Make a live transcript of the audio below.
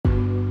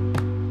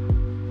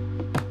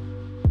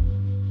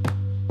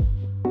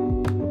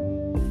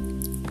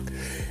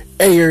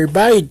Hey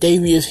everybody,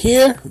 Davey is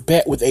here,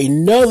 back with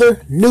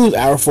another news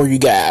hour for you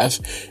guys.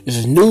 This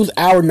is news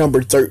hour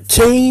number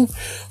 13.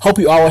 Hope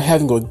you all are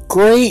having a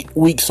great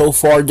week so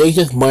far. Today's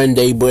just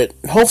Monday, but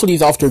hopefully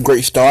it's off to a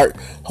great start.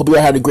 Hope you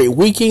all had a great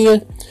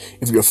weekend.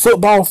 If you're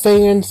football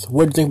fans,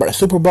 what do you think about the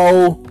Super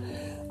Bowl?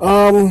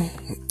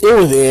 It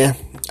was in.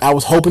 I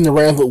was hoping the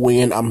Rams would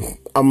win.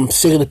 I'm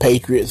sick of the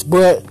Patriots,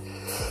 but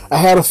I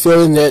had a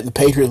feeling that the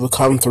Patriots would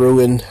come through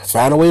and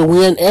find a way to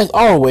win, as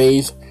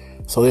always.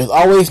 So there's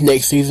always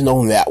next season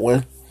on that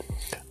one.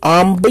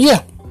 But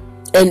yeah,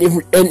 and in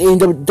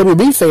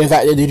WB fans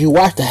out there, did you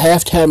watch the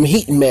halftime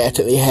heat match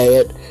that they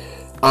had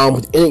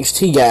with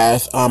NXT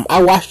guys?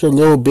 I watched a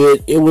little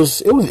bit. It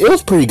was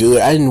pretty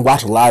good. I didn't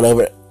watch a lot of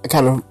it. I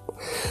kind of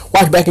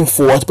watched back and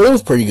forth, but it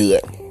was pretty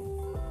good.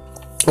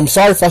 I'm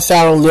sorry if I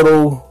sound a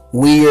little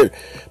weird.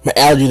 My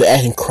allergies are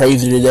acting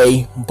crazy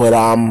today, but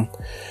want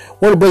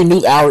to bring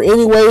news hour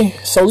anyway.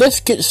 So let's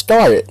get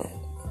started.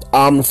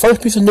 The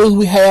first piece of news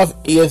we have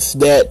is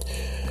that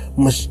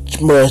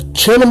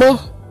Machinima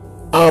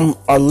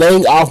are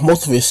laying off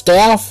most of his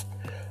staff.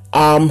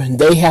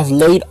 They have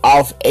laid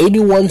off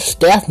 81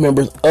 staff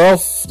members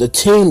of the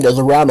team that's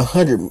around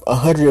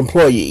 100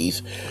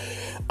 employees.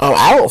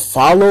 I don't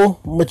follow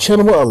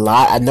Machinima a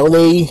lot. I know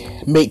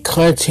they make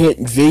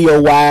content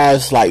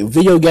video-wise, like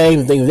video games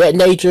and things of that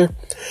nature.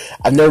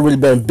 I've never really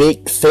been a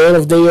big fan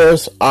of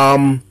theirs.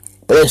 But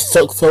it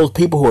sucks for those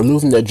people who are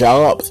losing their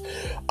jobs.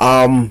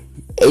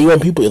 81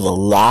 people is a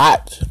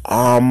lot.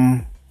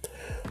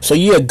 So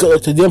yeah, good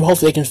luck to them.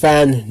 Hopefully they can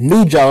find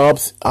new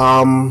jobs.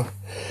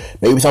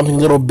 Maybe something a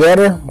little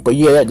better. But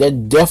yeah,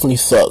 that definitely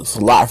sucks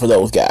a lot for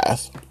those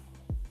guys.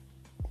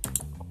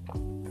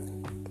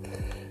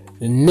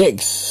 The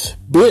next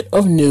bit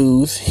of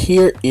news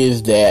here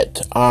is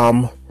that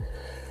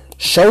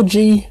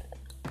Shoji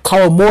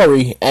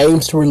Kawamori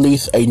aims to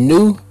release a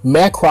new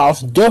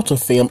Macross Delta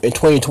film in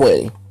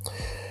 2020.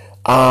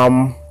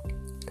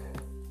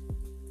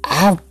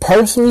 I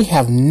personally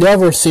have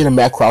never seen a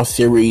Macross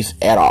series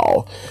at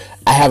all.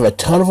 I have a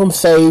ton of them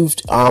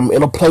saved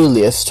in a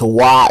playlist to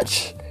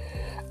watch.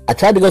 I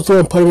tried to go through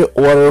and put them in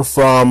order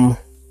from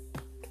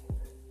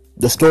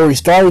the story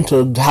starting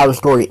to how the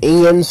story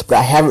ends, but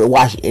I haven't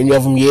watched any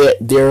of them yet.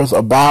 There's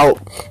about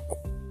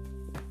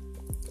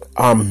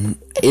 8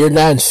 or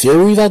 9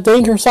 series, I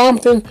think, or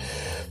something to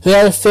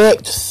that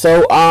effect.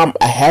 So I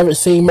haven't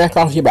seen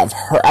Macross yet, but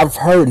I've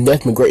heard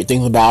nothing but great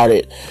things about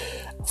it.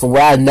 From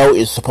what I know,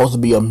 it's supposed to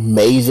be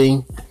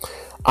amazing.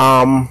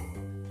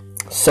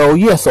 So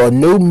yeah, so a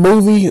new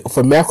movie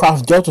for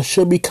Macross Delta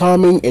should be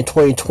coming in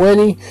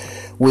 2020,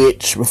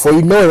 which before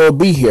you know it, it'll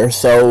be here.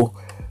 So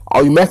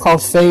all you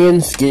Macross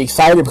fans, get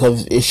excited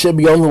because it should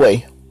be on the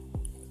way.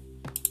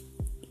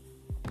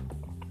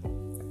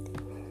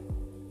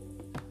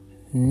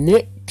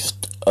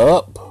 Next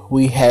up,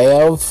 we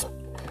have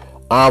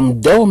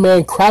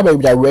Devilman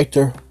Crybaby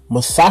director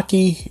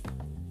Masaki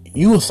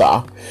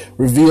Yuasa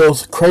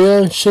reveals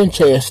Crayon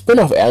Shin-chan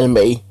spin-off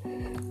anime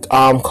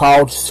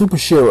called Super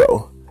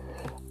Shiro.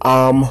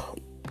 I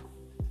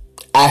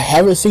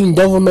haven't seen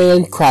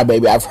Devilman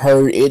Crybaby. I've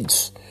heard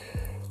it's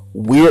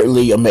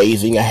weirdly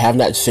amazing. I have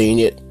not seen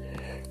it.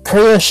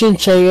 Crayon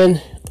Shin-chan,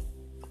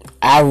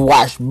 I've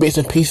watched bits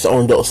and pieces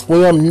on Adult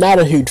Swim. Not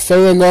a huge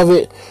fan of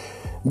it.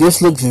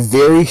 This looks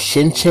very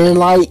Shin-chan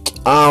like.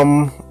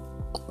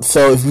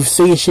 So if you've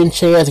seen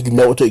Shin-chan, you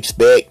know what to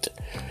expect.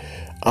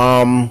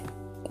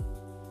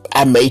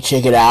 I may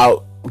check it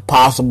out,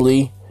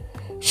 possibly.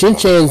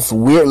 Shin-chan's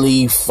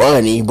weirdly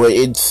funny, but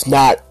it's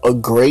not a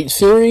great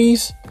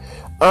series.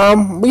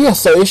 But yeah,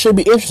 so it should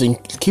be interesting.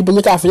 Keep a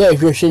lookout for that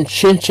if you're a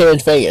Shin-chan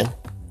fan.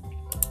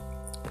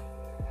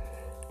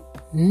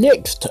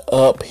 Next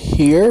up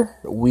here,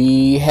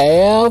 we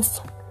have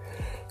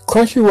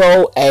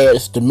Crunchyroll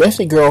adds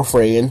Domestic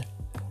Girlfriend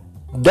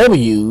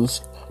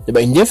W's The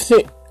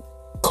Magnificent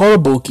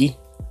Konobuki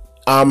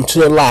to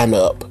the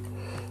lineup.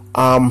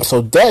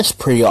 So that's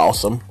pretty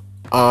awesome.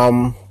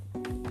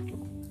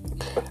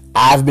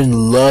 I've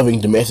been loving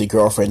Domestic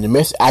Girlfriend.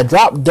 I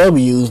dropped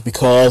W's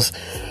because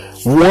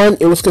 1,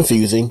 it was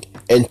confusing,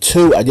 and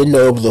 2, I didn't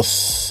know it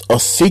was a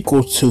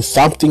sequel to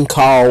something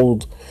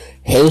called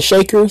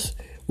Handshakers,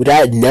 which I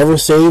had never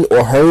seen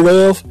or heard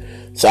of,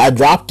 so I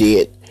dropped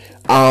it.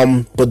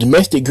 But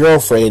Domestic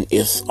Girlfriend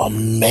is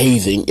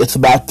amazing. It's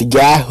about the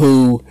guy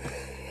who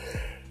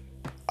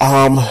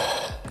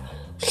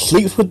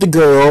sleeps with the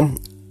girl,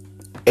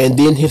 and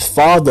then his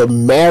father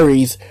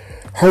marries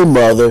her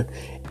mother,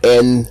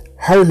 and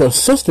her and her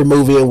sister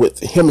move in with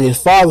him and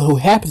his father, who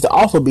happens to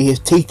also be his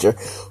teacher,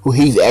 who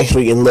he's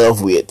actually in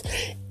love with.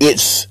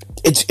 It's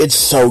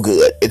so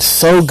good. It's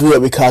so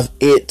good because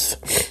it's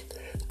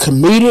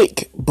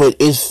comedic, but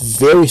it's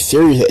very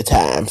serious at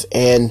times,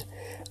 and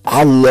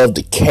I love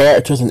the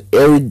characters and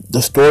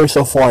the story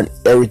so far and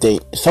everything.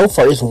 So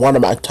far, it's one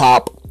of my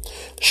top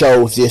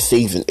shows this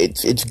season.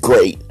 It's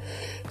great.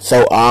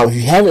 So if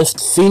you haven't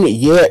seen it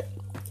yet,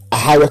 I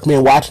highly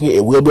recommend watching it.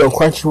 It will be on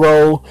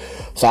Crunchyroll,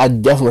 so I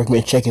definitely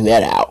recommend checking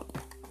that out.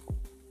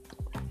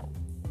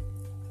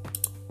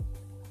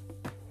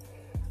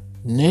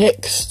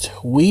 Next,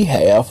 we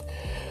have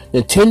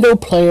Nintendo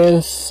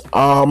plans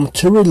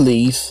to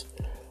release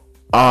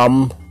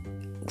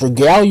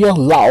Dragalia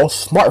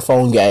Lost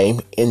smartphone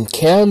game in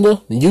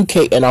Canada, the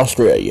UK, and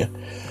Australia.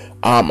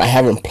 I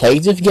haven't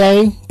played this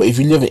game, but if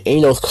you live in any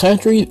of those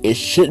countries, it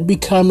should be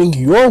coming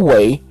your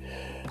way.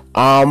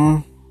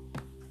 I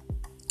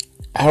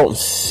don't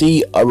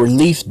see a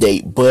release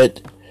date,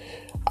 but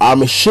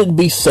it should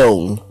be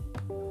soon.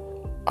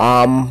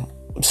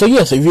 So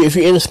yes, if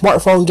you're into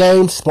smartphone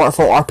games,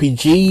 smartphone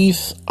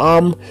RPGs,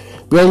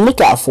 be on the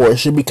lookout for it. It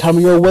should be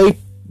coming your way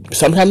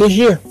sometime this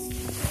year.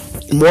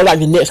 More like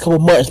the next couple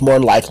months, more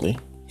than likely.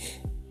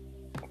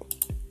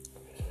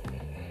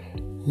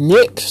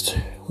 Next,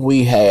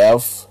 we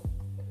have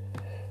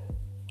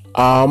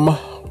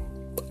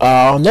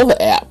another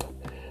app.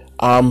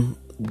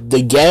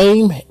 The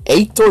game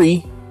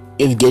A3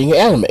 is getting an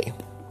anime.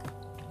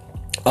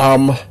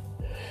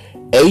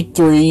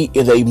 A3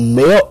 is a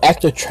male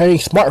actor training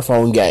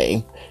smartphone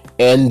game,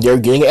 and they're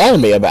getting an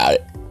anime about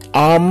it.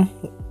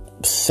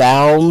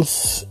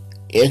 Sounds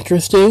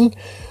interesting.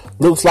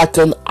 Looks like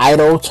an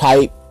idol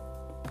type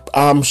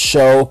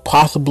show,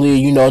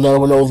 possibly, another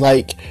one of those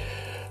like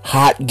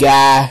hot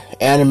guy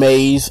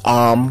animes.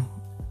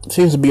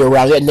 Seems to be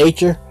around that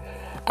nature.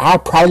 I'll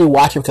probably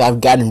watch it because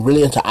I've gotten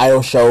really into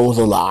idol shows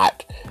a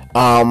lot.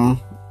 I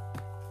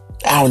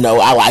don't know,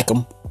 I like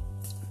them.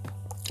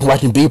 I'm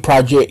watching B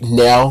Project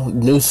now,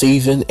 new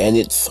season, and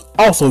it's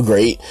also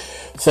great.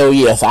 So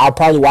yes, I'll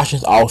probably watch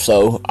this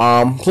also.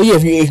 So yeah,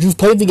 if you've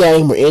played the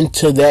game or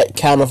into that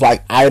kind of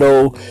like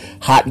idol,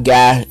 hot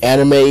guy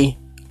anime,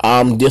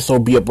 this will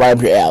be right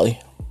up your alley.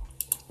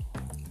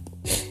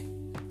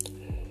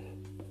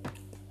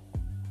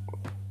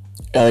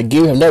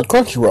 Give him another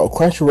Crunchyroll.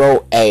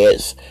 Crunchyroll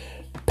adds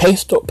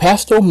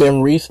Pastel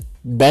Memories,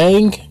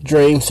 Bang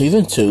Dream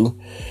Season 2,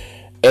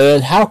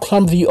 and How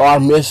Clumsy You Are,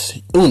 Miss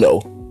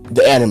Uno,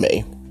 the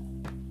anime.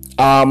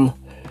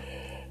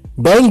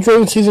 Bang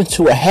Dream Season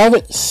 2 I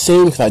haven't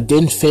seen because I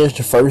didn't finish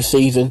the first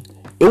season.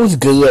 It was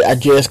good, I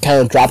just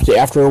kind of dropped it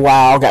after a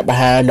while, got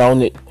behind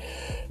on it.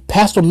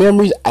 Pastel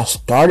Memories I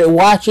started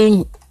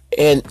watching,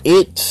 and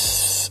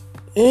it's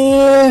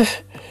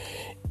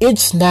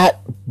not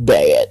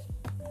bad,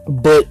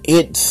 but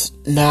it's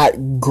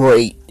not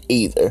great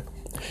either.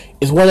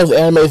 It's one of those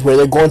animes where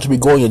they're going to be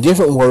going to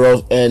different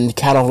worlds and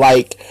kind of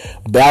like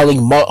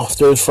battling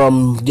monsters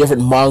from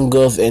different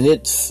mangas, and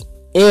it's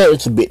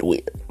a bit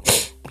weird.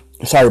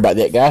 Sorry about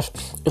that, guys.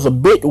 It's a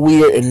bit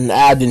weird, and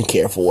I didn't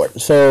care for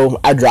it, so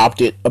I dropped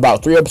it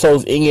about 3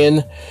 episodes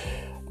in.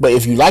 But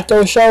if you like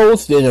those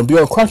shows, then it'll be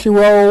on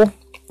Crunchyroll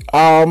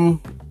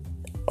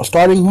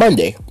starting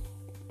Monday.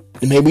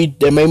 Maybe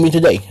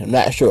today. I'm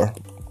not sure.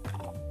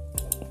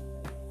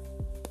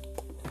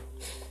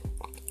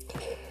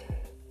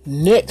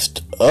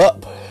 Next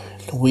up,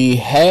 we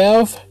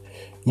have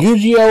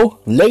Yu-Gi-Oh!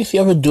 Legacy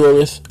of the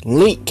Duelist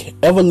Link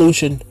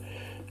Evolution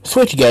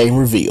Switch game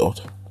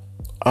revealed.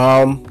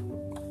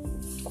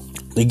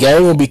 The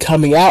game will be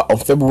coming out on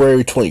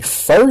February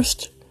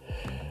 21st.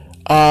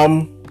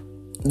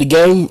 The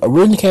game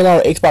originally came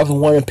out on Xbox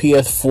One and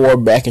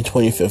PS4 back in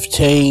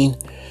 2015,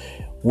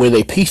 with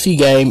a PC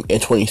game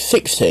in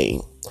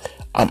 2016.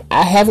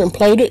 I haven't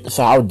played it,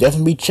 so I'll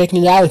definitely be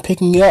checking it out and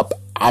picking it up.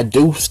 I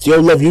do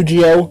still love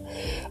Yu-Gi-Oh!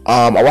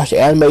 I watch the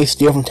anime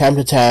still from time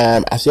to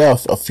time. I still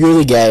have a few of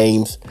the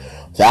games,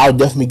 so I'll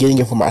definitely be getting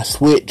it for my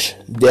Switch,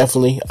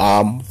 definitely.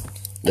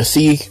 To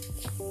see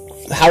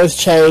how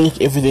it's changed,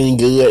 if it's any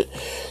good,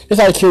 just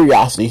out of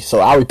curiosity, so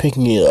I'll be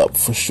picking it up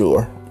for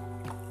sure.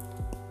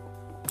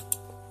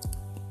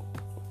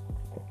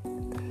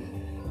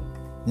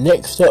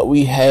 Next up,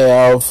 we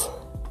have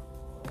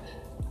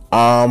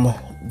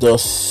the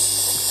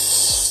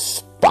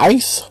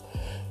Spice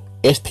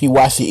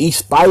SPYCE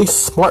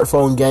Spice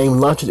smartphone game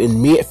launches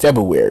in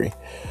mid-February.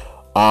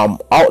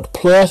 Alt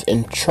Plus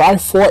and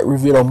Trifort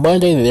revealed on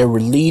Monday that they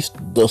released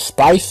the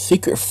Spice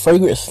Secret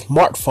Fragrance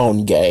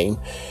smartphone game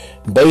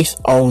based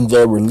on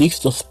the Release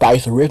the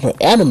Spice original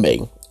anime,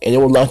 and it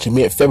will launch in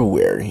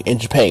mid-February in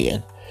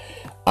Japan.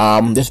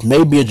 This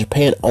may be a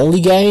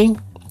Japan-only game.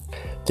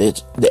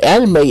 The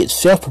anime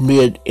itself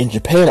premiered in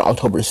Japan on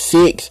October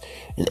 6th,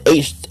 and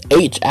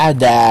HI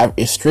Dive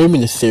is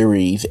streaming the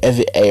series as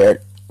it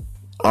aired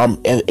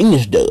as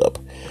English dub.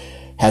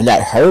 Have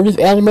not heard of this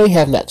anime,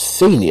 have not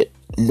seen it,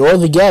 nor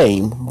the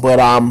game, but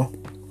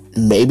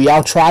maybe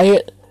I'll try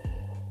it.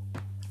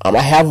 I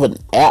have an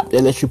app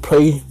that lets you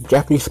play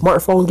Japanese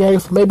smartphone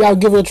games, so maybe I'll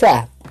give it a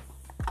try.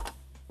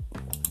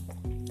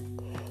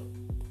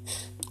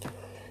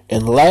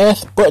 And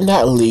last but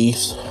not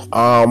least,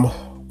 another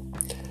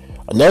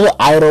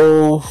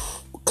idol,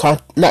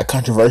 not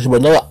controversial,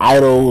 but another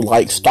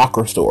idol-like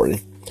stalker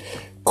story.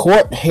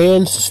 Court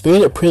hands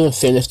suspended prison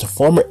sentence to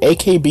former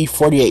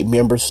AKB48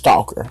 member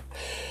stalker.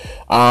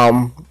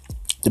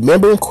 The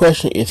member in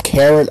question is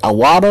Karen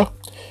Awada,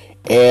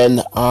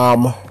 and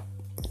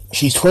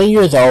she's 20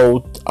 years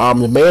old.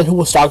 The man who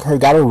was stalking her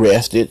got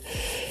arrested,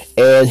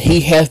 and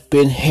he has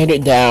been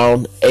handed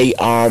down a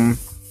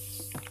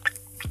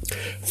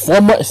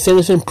 4-month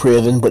sentence in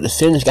prison, but the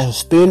sentence got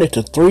suspended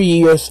to 3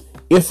 years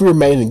if he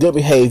remains in good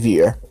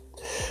behavior.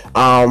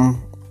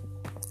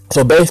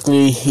 So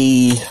basically,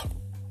 he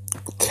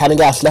kind of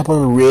got slapped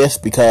on the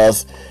wrist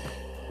because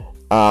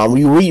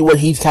we read what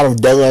he's kind of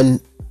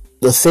done.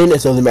 The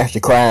sentence doesn't match the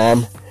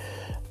crime.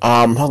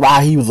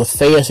 While he was a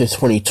fan since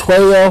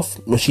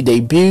 2012, when she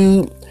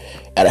debuted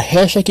at a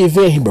handshake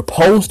event, he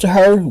proposed to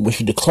her when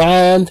she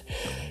declined.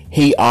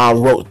 He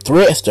wrote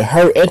threats to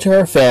her and to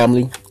her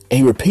family, and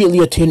he repeatedly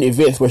attended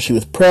events where she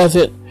was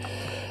present.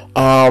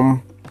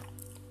 The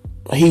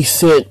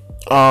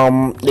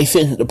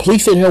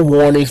police sent him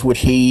warnings, which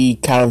he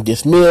kind of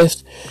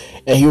dismissed,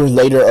 and he was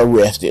later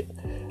arrested.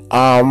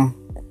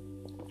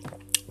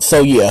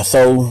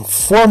 So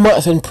 4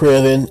 months in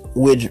prison,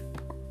 which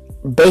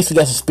basically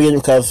got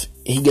suspended because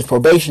he gets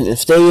probation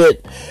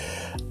instead.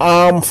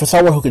 For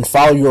someone who can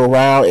follow you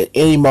around at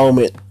any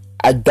moment,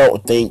 I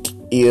don't think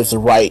is the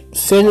right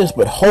sentence,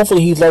 but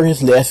hopefully he's learned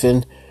his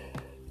lesson.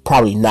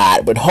 Probably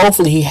not, but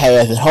hopefully he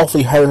has, and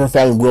hopefully her and her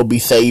family will be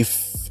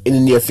safe in the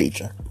near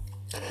future.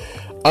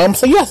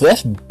 So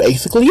that's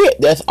basically it.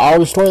 That's all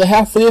the stories I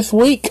have for this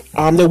week.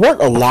 There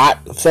weren't a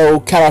lot, so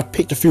kind of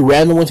picked a few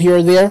random ones here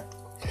and there.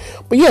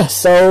 But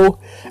so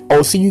I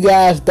will see you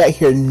guys back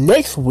here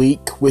next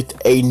week with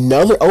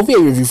another OVA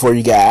review for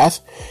you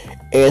guys.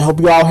 And hope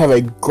you all have a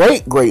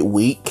great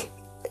week.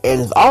 And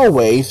as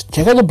always,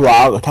 check out the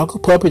blog at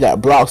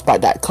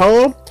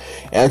otakupuppy.blogspot.com.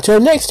 And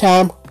until next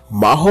time,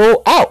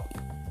 Maho out.